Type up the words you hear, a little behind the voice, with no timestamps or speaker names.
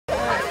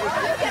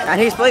And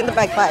he's playing the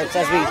bagpipes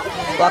as we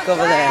walk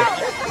over there.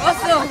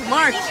 Also,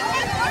 March.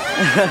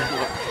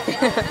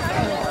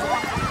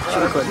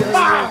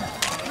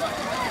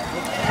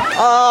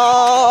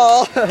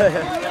 Oh!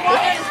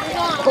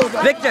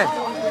 Victor!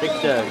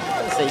 Victor,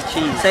 say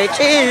cheese. Say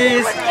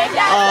cheese!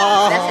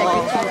 Oh!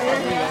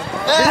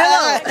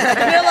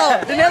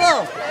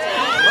 Danilo!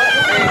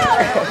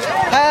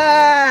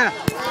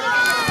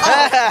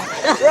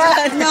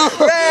 Run! No!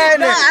 Run!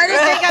 No, I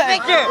didn't take a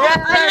picture. I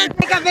didn't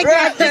take a picture.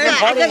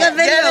 I took a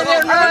video.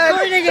 I'm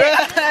recording it.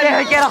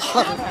 Yeah, get off!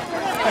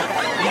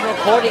 He's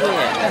recording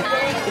it.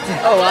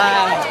 Oh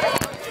wow!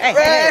 Hey,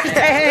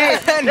 hey,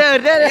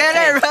 dude,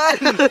 run!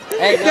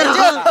 Hey, Get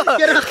off!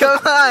 Come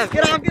on!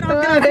 Get off! Get a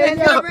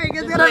break!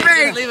 Get a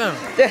break! leave him.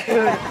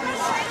 Dude!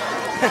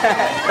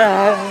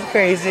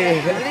 Crazy.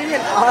 Is it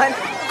even on?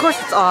 Of course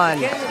it's on.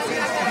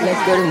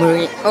 Let's go to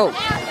Marine. Oh.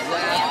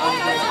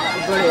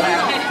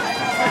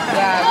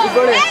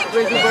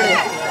 Where's he?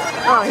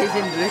 Oh, he's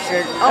in blue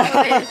shirt. Oh,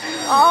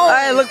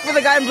 Alright, look for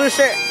the guy in blue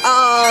shirt.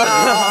 Oh,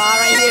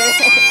 right here.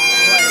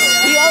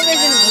 He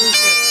always in blue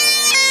shirt.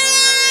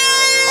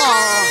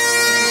 Oh.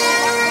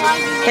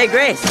 Hey,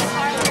 Grace.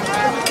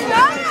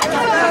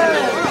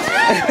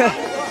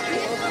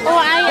 Oh,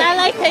 I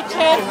like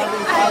pictures.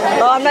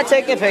 Oh, I'm not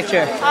taking a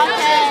picture.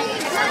 Okay.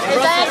 Is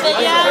that a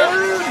video?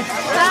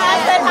 Hi,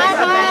 say hi.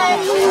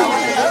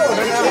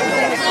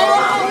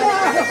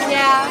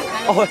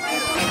 Yeah. Oh.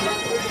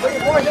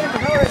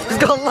 Let's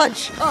go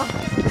lunch. Oh.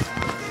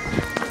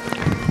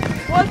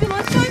 What, is it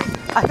lunchtime?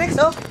 I think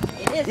so.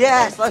 It is.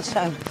 Yeah, it's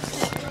lunchtime.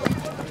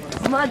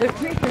 Mother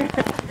freaker.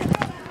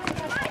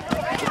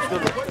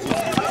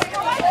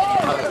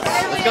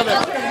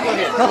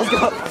 Let's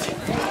go.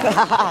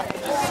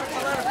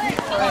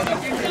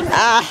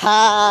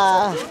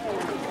 Aha.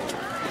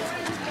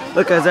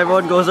 Look, as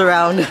everyone goes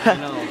around.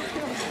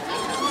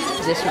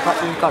 Just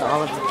we've got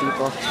all of the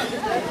people.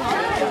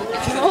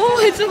 Oh,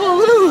 it's a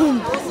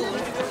balloon.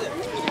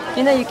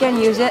 You know you can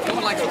use it.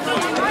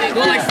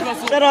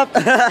 Shut up.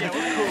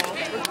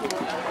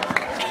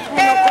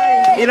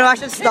 You know, I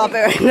should stop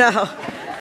it right now.